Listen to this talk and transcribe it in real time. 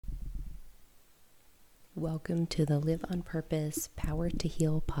Welcome to the Live on Purpose, Power to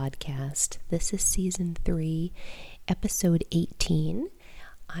Heal podcast. This is season 3, episode 18.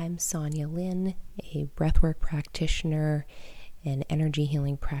 I'm Sonia Lynn, a breathwork practitioner, an energy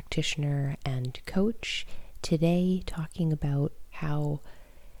healing practitioner, and coach. Today, talking about how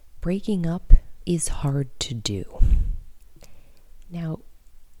breaking up is hard to do. Now,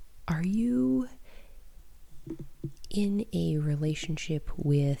 are you in a relationship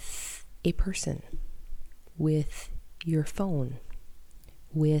with a person? With your phone,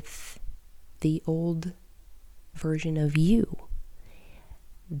 with the old version of you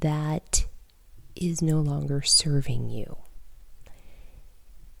that is no longer serving you?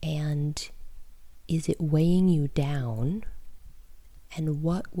 And is it weighing you down? And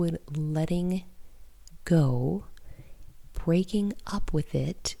what would letting go, breaking up with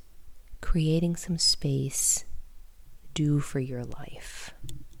it, creating some space do for your life?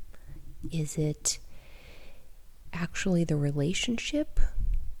 Is it actually the relationship,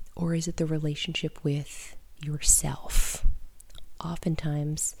 or is it the relationship with yourself?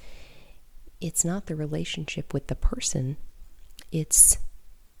 Oftentimes, it's not the relationship with the person, it's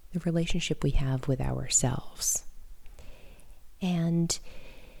the relationship we have with ourselves. And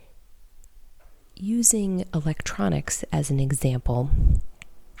using electronics as an example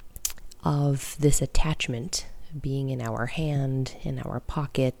of this attachment being in our hand, in our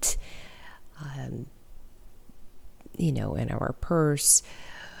pocket, in our purse,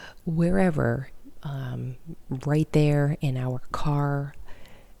 wherever, right there in our car,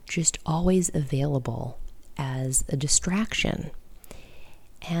 just always available as a distraction.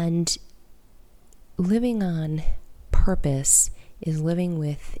 And living on purpose is living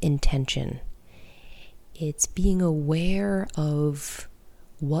with intention. It's being aware of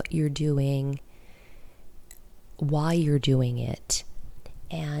what you're doing, why you're doing it,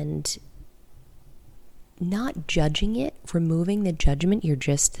 and not judging it, removing the judgment. You're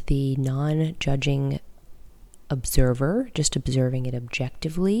just the non-judging observer, just observing it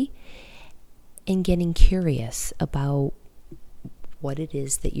objectively, and getting curious about what it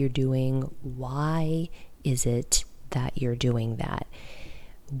is that you're doing. Why is it that you're doing that?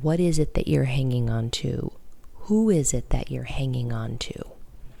 What is it that you're hanging on to? Who is it that you're hanging on to?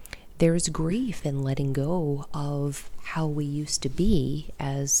 There's grief in letting go of how we used to be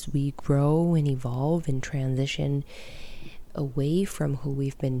as we grow and evolve and transition away from who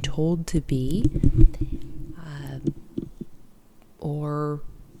we've been told to be, or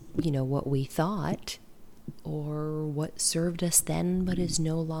what we thought, or what served us then but is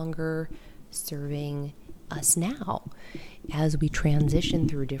no longer serving us now, as we transition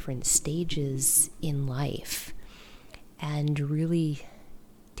through different stages in life, and really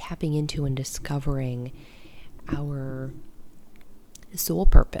tapping into and discovering our soul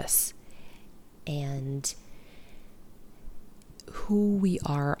purpose and who we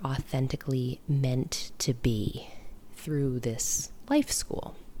are authentically meant to be through this life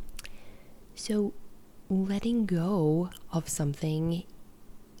school. So letting go of something,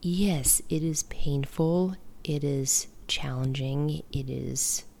 yes, it is painful, it is challenging, it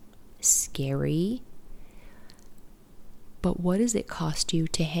is scary. But what does it cost you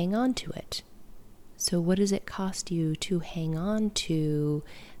to hang on to it? So what does it cost you to hang on to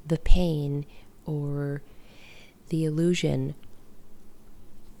the pain or the illusion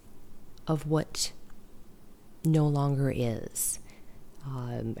of what no longer is?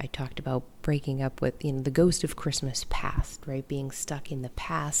 I talked about breaking up with, the ghost of Christmas past, right? Being stuck in the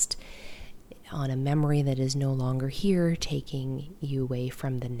past on a memory that is no longer here, taking you away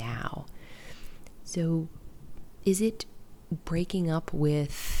from the now. So is it breaking up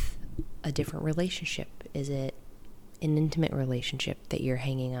with a different relationship? Is it an intimate relationship that you're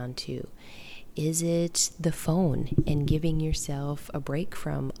hanging on to? Is it the phone and giving yourself a break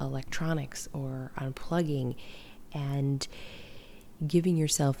from electronics, or unplugging and giving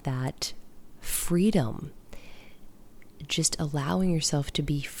yourself that freedom, just allowing yourself to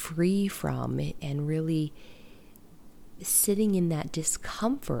be free from it and really sitting in that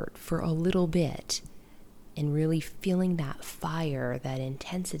discomfort for a little bit and really feeling that fire, that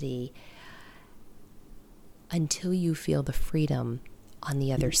intensity, until you feel the freedom on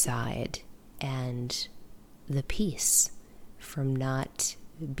the other side and the peace from not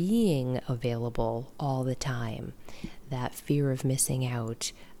being available all the time, that fear of missing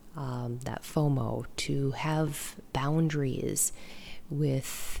out, that FOMO, to have boundaries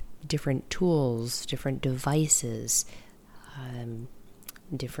with different tools, different devices,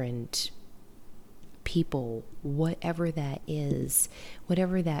 different people, whatever that is,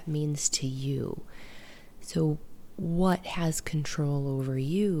 whatever that means to you. So what has control over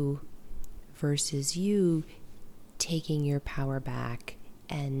you versus you taking your power back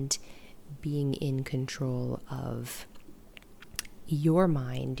and being in control of your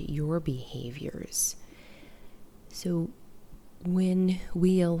mind, your behaviors. So when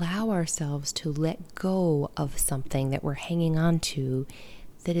we allow ourselves to let go of something that we're hanging on to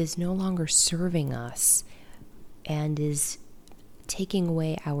that is no longer serving us and is taking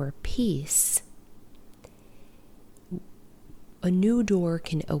away our peace, a new door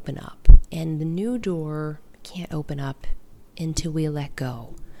can open up. And the new door can't open up until we let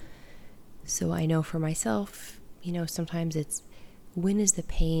go. So I know for myself, sometimes it's, when is the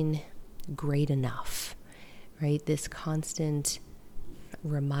pain great enough? Right? This constant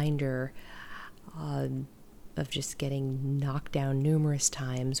reminder of just getting knocked down numerous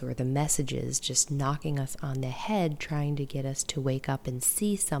times, or the messages just knocking us on the head, trying to get us to wake up and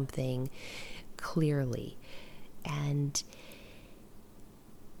see something clearly. And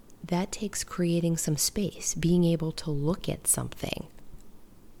that takes creating some space, being able to look at something,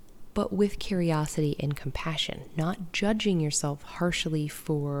 but with curiosity and compassion, not judging yourself harshly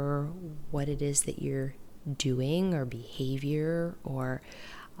for what it is that you're doing or behavior, or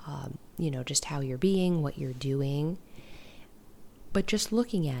just how you're being, what you're doing, but just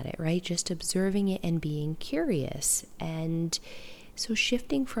looking at it, right? Just observing it and being curious. And so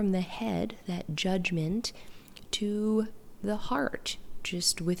shifting from the head, that judgment, to the heart,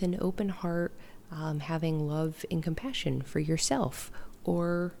 just with an open heart, having love and compassion for yourself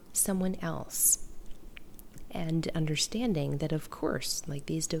or someone else. And understanding that, of course, like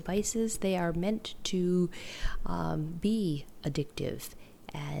these devices, they are meant to be addictive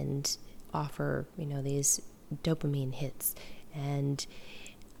and offer, these dopamine hits. And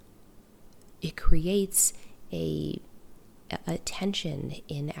it creates a tension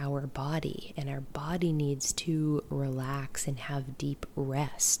in our body, and our body needs to relax and have deep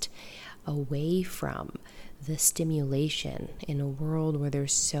rest away from the stimulation in a world where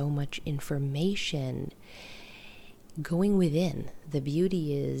there's so much information. Going within, the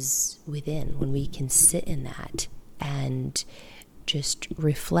beauty is within, when we can sit in that and just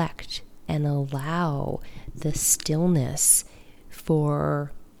reflect and allow the stillness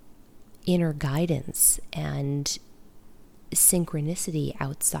for inner guidance and synchronicity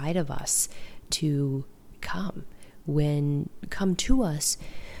outside of us to come to us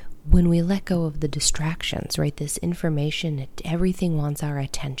when we let go of the distractions, right? This information, everything wants our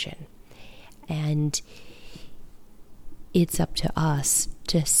attention. And it's up to us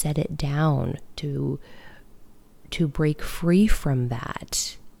to set it down, to break free from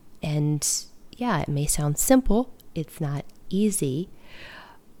that. And yeah, it may sound simple. It's not easy,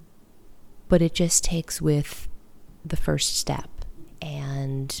 but it just takes with the first step.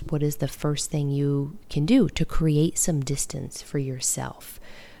 And what is the first thing you can do to create some distance for yourself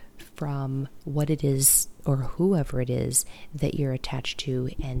from what it is, or whoever it is, that you're attached to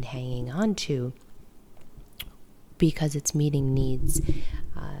and hanging on to, because it's meeting needs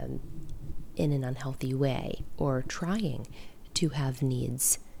in an unhealthy way, or trying to have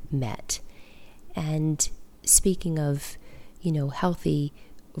needs met. And speaking of, healthy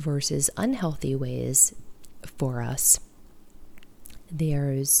versus unhealthy ways for us,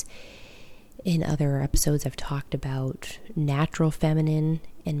 there's, in other episodes, I've talked about natural feminine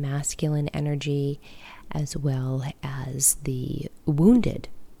and masculine energy, as well as the wounded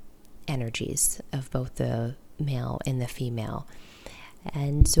energies of both the male and the female.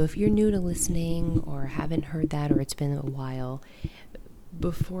 And so if you're new to listening or haven't heard that, or it's been a while,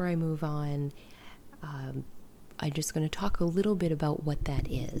 before I move on, I'm just going to talk a little bit about what that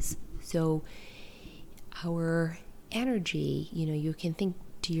is. So our energy, you can think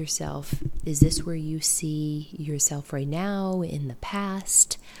to yourself, is this where you see yourself right now, in the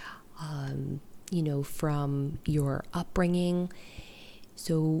past, from your upbringing?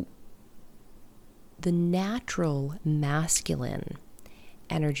 So the natural masculine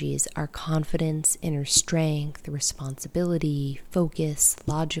energies are confidence, inner strength, responsibility, focus,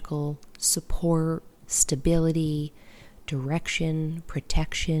 logical, support, stability, direction,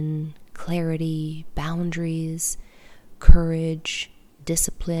 protection, clarity, boundaries, courage,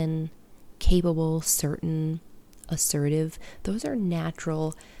 discipline, capable, certain, assertive. Those are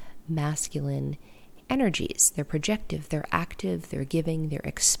natural masculine energies. They're projective, they're active, they're giving, they're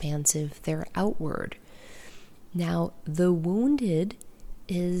expansive, they're outward. Now, the wounded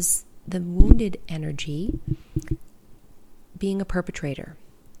energy being a perpetrator,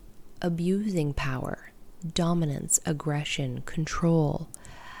 abusing power, dominance, aggression, control,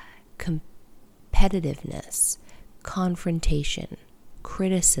 competitiveness, confrontation,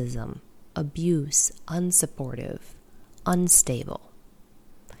 criticism, abuse, unsupportive, unstable.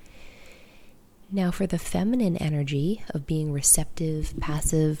 Now, for the feminine energy of being receptive,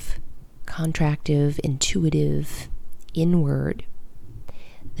 passive, contractive, intuitive, inward,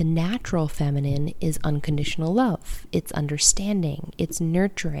 the natural feminine is unconditional love. It's understanding, it's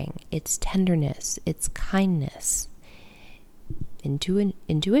nurturing, it's tenderness, it's kindness,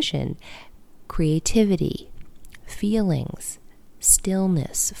 intuition, creativity, feelings,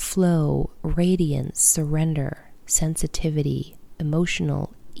 stillness, flow, radiance, surrender, sensitivity,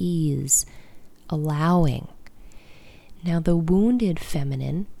 emotional ease, allowing. Now, the wounded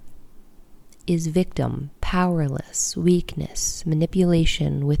feminine is victim, powerless, weakness,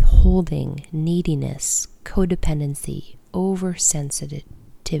 manipulation, withholding, neediness, codependency,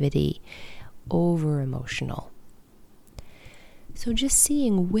 oversensitivity, over-emotional. So just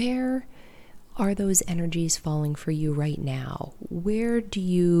seeing, where are those energies falling for you right now? Where do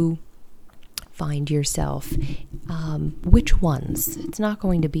you find yourself? Which ones? It's not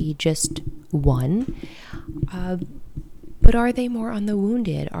going to be just one. But are they more on the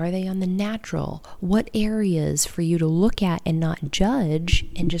wounded? Are they on the natural? What areas for you to look at and not judge,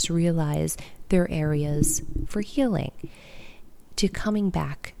 and just realize they're areas for healing, to coming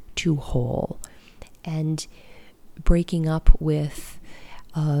back to whole, and breaking up with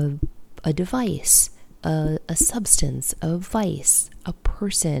a device, a substance, a vice, a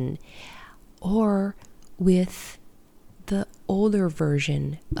person, or with the older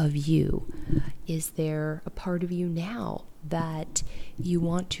version of you? Is there a part of you now that you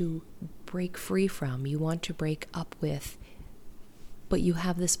want to break free from, you want to break up with, but you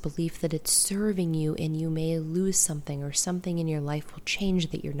have this belief that it's serving you and you may lose something, or something in your life will change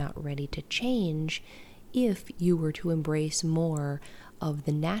that you're not ready to change if you were to embrace more of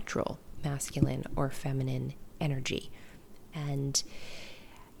the natural masculine or feminine energy? And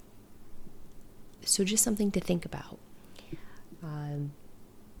so just something to think about.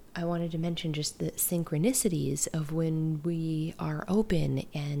 I wanted to mention just the synchronicities of when we are open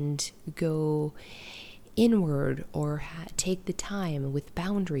and go inward, or take the time with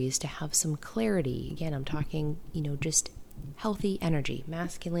boundaries to have some clarity. Again, I'm talking, just healthy energy,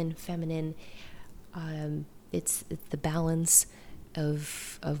 masculine, feminine. It's the balance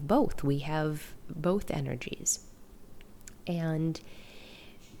of both. We have both energies. And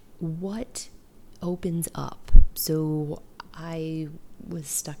what opens up? So I was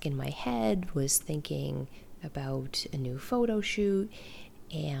stuck in my head, was thinking about a new photo shoot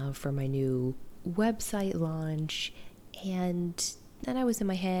and for my new website launch, and then I was in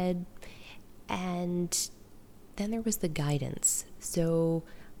my head, and then there was the guidance. So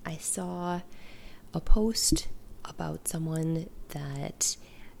I saw a post about someone that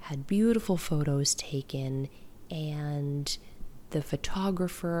had beautiful photos taken, and the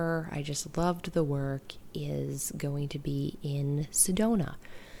photographer, I just loved the work, is going to be in Sedona.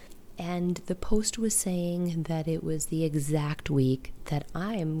 And the post was saying that it was the exact week that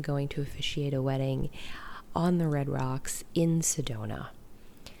I'm going to officiate a wedding on the Red Rocks in Sedona.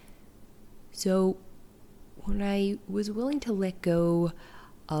 So when I was willing to let go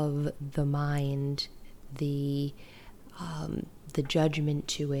of the mind, the judgment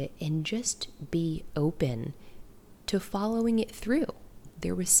to it, and just be open to following it through,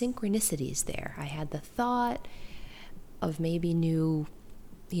 there were synchronicities there. I had the thought of maybe new,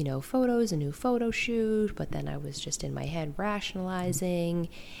 photos, a new photo shoot, but then I was just in my head rationalizing.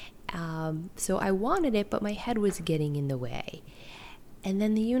 So I wanted it, but my head was getting in the way. And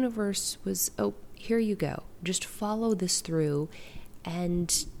then the universe was, here you go. Just follow this through,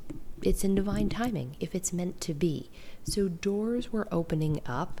 and it's in divine timing if it's meant to be. So doors were opening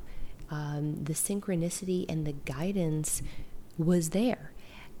up. The synchronicity and the guidance was there.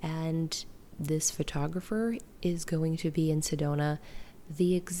 And this photographer is going to be in Sedona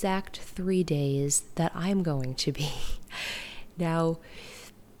the exact 3 days that I'm going to be. Now,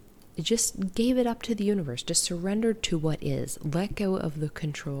 just gave it up to the universe, just surrendered to what is, let go of the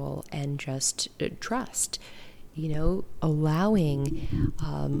control, and just trust. Allowing,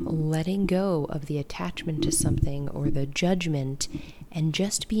 letting go of the attachment to something or the judgment, and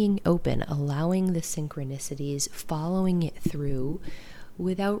just being open, allowing the synchronicities, following it through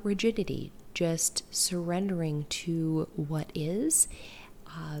without rigidity, just surrendering to what is,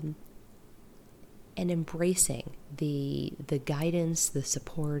 and embracing the guidance, the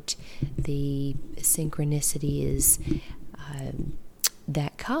support, the synchronicities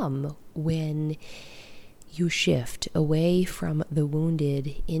that come when you shift away from the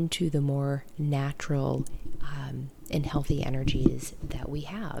wounded into the more natural and healthy energies that we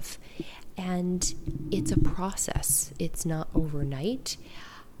have. And it's a process. It's not overnight,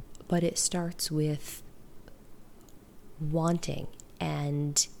 but it starts with wanting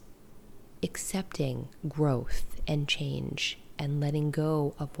and accepting growth and change and letting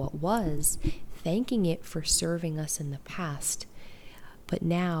go of what was, thanking it for serving us in the past, but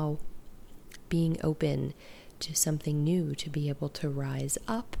now being open to something new, to be able to rise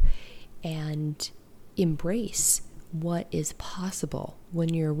up and embrace what is possible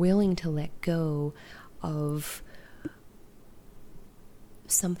when you're willing to let go of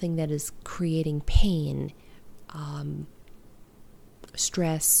something that is creating pain,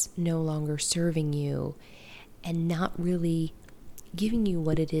 stress no longer serving you, and not really giving you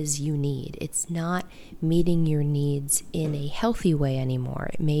what it is you need. It's not meeting your needs in a healthy way anymore.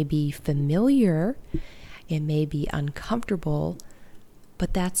 It may be familiar, it may be uncomfortable,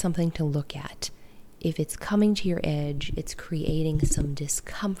 but that's something to look at. If it's coming to your edge, it's creating some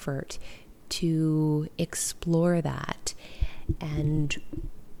discomfort, to explore that and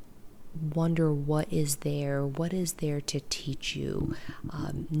wonder what is there to teach you.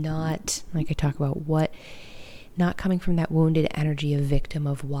 Not, like I talk about, not coming from that wounded energy of victim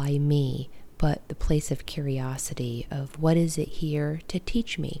of why me, but the place of curiosity of what is it here to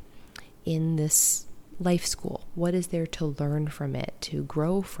teach me in this life school? What is there to learn from it, to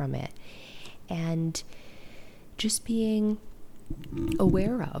grow from it? And just being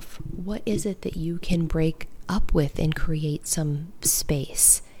aware of what is it that you can break up with and create some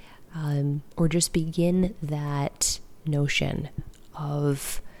space, or just begin that notion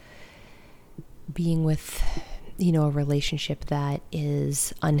of being with, a relationship that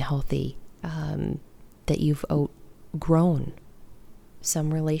is unhealthy, that you've outgrown.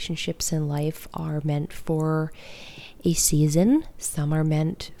 Some relationships in life are meant for a season, some are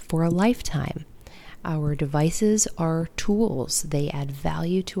meant for a lifetime. Our devices are tools. They add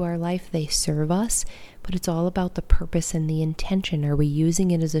value to our life. They serve us, but it's all about the purpose and the intention. Are we using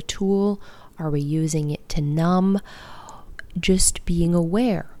it as a tool? Are we using it to numb? Just being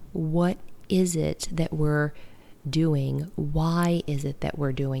aware. What is it that we're doing? Why is it that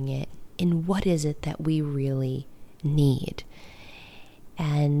we're doing it? And what is it that we really need?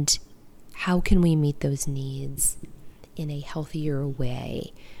 And how can we meet those needs in a healthier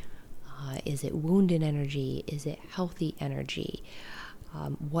way? Is it wounded energy? Is it healthy energy?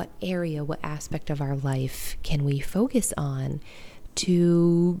 What area, what aspect of our life can we focus on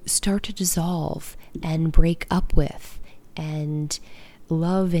to start to dissolve and break up with and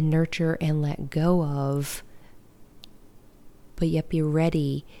love and nurture and let go of, but yet be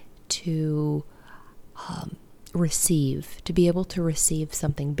ready to receive, to be able to receive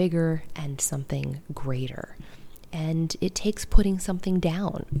something bigger and something greater. And it takes putting something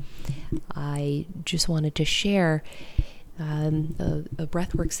down. I just wanted to share a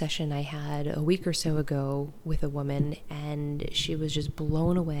breathwork session I had a week or so ago with a woman, and she was just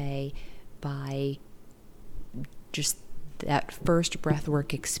blown away by just that first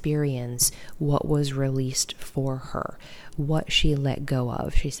breathwork experience, what was released for her, what she let go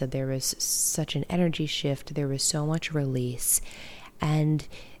of. She said there was such an energy shift, there was so much release, and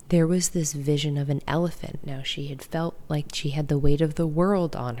there was this vision of an elephant. Now, she had felt like she had the weight of the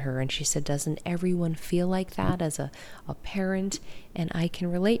world on her, and she said, doesn't everyone feel like that as a parent? And I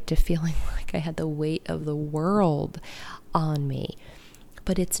can relate to feeling like I had the weight of the world on me.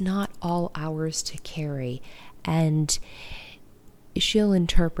 But it's not all ours to carry. And she'll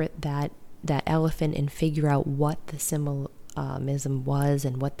interpret that elephant and figure out what the symbolism was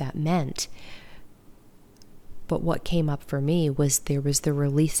and what that meant. But what came up for me was there was the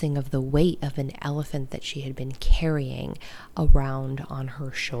releasing of the weight of an elephant that she had been carrying around on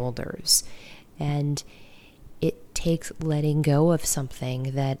her shoulders. And it takes letting go of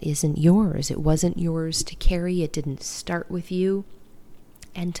something that isn't yours. It wasn't yours to carry. It didn't start with you.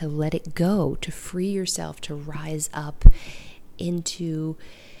 And to let it go, to free yourself, to rise up into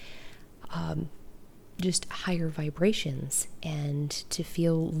just higher vibrations, and to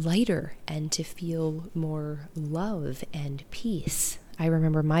feel lighter and to feel more love and peace. I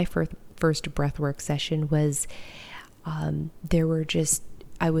remember my first breathwork session was, I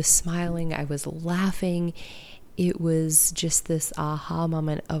was smiling, I was laughing. It was just this aha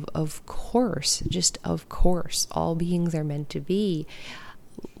moment of course, all beings are meant to be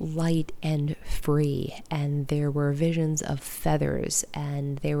light and free. And there were visions of feathers,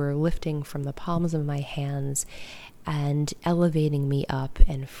 and they were lifting from the palms of my hands and elevating me up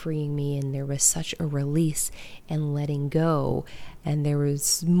and freeing me. And there was such a release and letting go. And there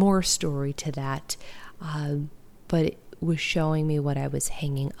was more story to that, but it was showing me what I was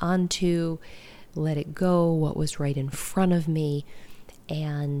hanging on to, let it go, what was right in front of me,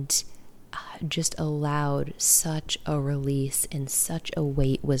 and just allowed such a release, and such a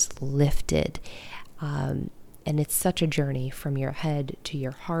weight was lifted. And it's such a journey from your head to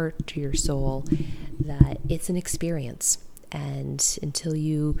your heart to your soul that it's an experience. And until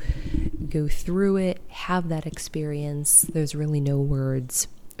you go through it, have that experience, there's really no words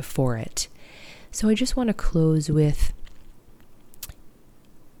for it. So I just want to close with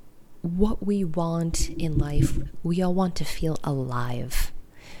what we want in life. We all want to feel alive.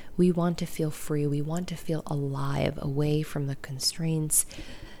 We want to feel free. We want to feel alive, away from the constraints,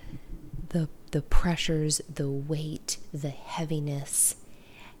 the pressures, the weight, the heaviness.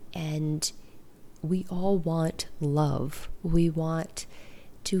 And we all want love. We want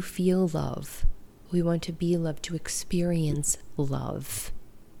to feel love. We want to be loved, to experience love.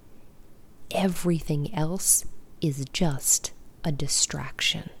 Everything else is just a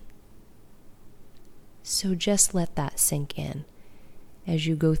distraction. So just let that sink in as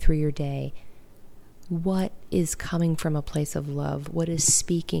you go through your day. What is coming from a place of love? What is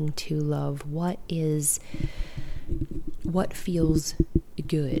speaking to love? What feels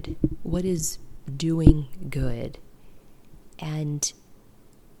good? What is doing good? And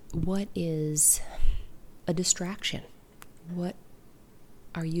what is a distraction? What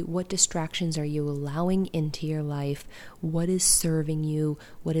distractions are you allowing into your life? What is serving you?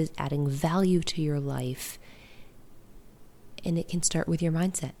 What is adding value to your life? And it can start with your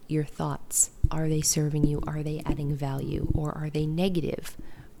mindset, your thoughts. Are they serving you? Are they adding value? Or are they negative?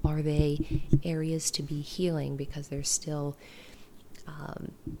 Are they areas to be healing because there's still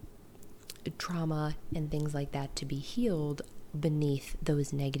trauma and things like that to be healed beneath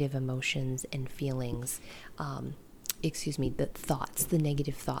those negative emotions and feelings? The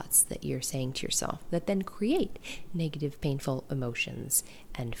negative thoughts that you're saying to yourself that then create negative, painful emotions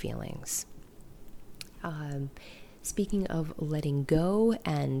and feelings. Speaking of letting go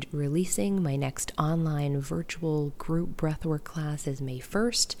and releasing, my next online virtual group breathwork class is May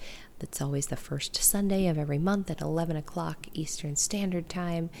 1st. That's always the first Sunday of every month at 11 o'clock Eastern Standard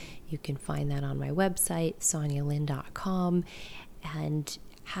Time. You can find that on my website, sonialyn.com, and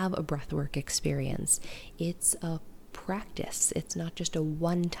have a breathwork experience. It's a practice. It's not just a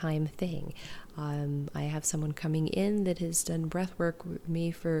one-time thing. I have someone coming in that has done breathwork with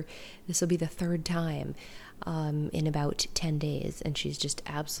me this will be the third time in about 10 days, and she's just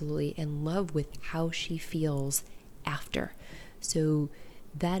absolutely in love with how she feels after. So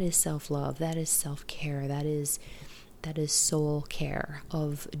that is self-love, that is self-care, that is soul care,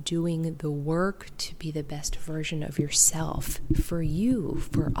 of doing the work to be the best version of yourself, for you,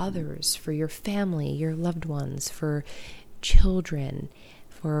 for others, for your family, your loved ones, for children,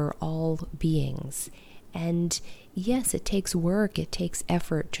 for all beings. And yes, it takes work, it takes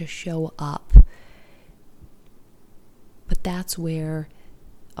effort to show up. But that's where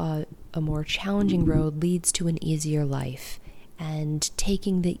a more challenging road leads to an easier life. And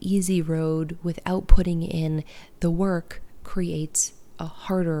taking the easy road without putting in the work creates a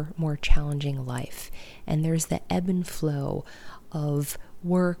harder, more challenging life. And there's the ebb and flow of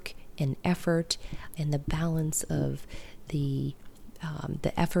work and effort, and the balance of the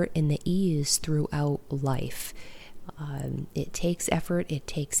effort and the ease throughout life. It takes effort, it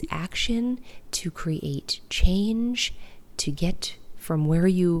takes action to create change, to get from where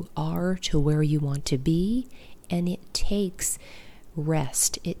you are to where you want to be. And it takes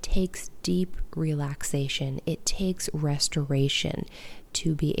rest. It takes deep relaxation. It takes restoration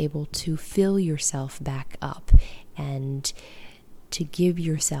to be able to fill yourself back up and to give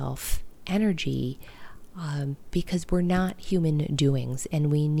yourself energy, because we're not human doings,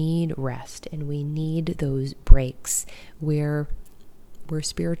 and we need rest, and we need those breaks where we're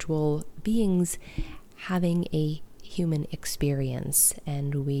spiritual beings having a human experience,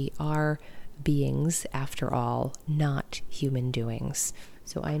 and we are beings, after all, not human doings.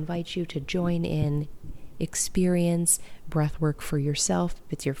 So I invite you to join in, experience breathwork for yourself.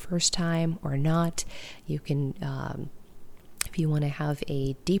 If it's your first time or not, you can, if you want to have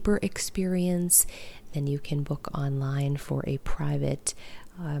a deeper experience, then you can book online for a private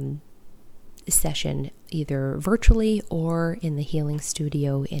session, either virtually or in the Healing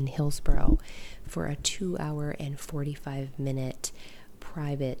Studio in Hillsborough, for a 2-hour and 45-minute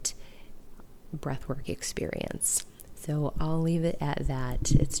private breathwork experience. So I'll leave it at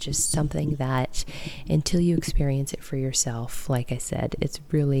that. It's just something that, until you experience it for yourself, like I said, it's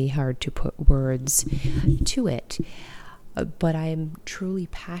really hard to put words to it. But I'm truly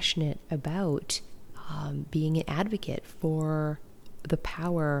passionate about being an advocate for the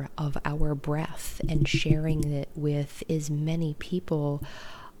power of our breath and sharing it with as many people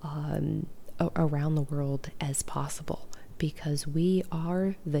around the world as possible, because we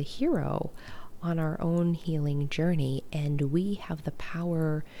are the hero on our own healing journey, and we have the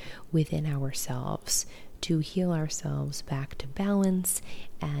power within ourselves to heal ourselves back to balance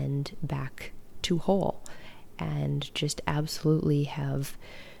and back to whole, and just absolutely have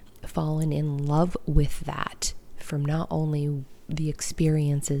fallen in love with that from not only the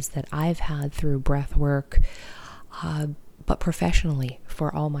experiences that I've had through breath work, but professionally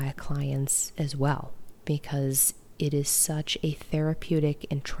for all my clients as well, because it is such a therapeutic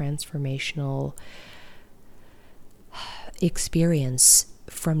and transformational experience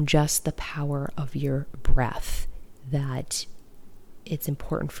from just the power of your breath, that it's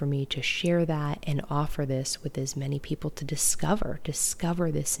important for me to share that and offer this with as many people to discover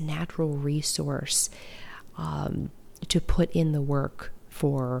this natural resource, to put in the work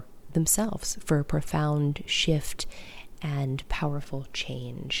for themselves for a profound shift and powerful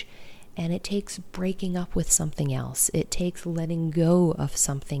change. And it takes breaking up with something else. It takes letting go of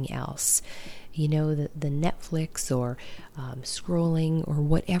something else. You know, the Netflix or scrolling or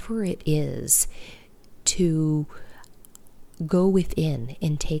whatever it is, to go within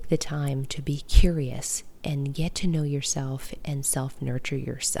and take the time to be curious and get to know yourself and self-nurture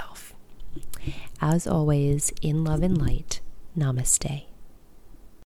yourself. As always, in love and light, namaste.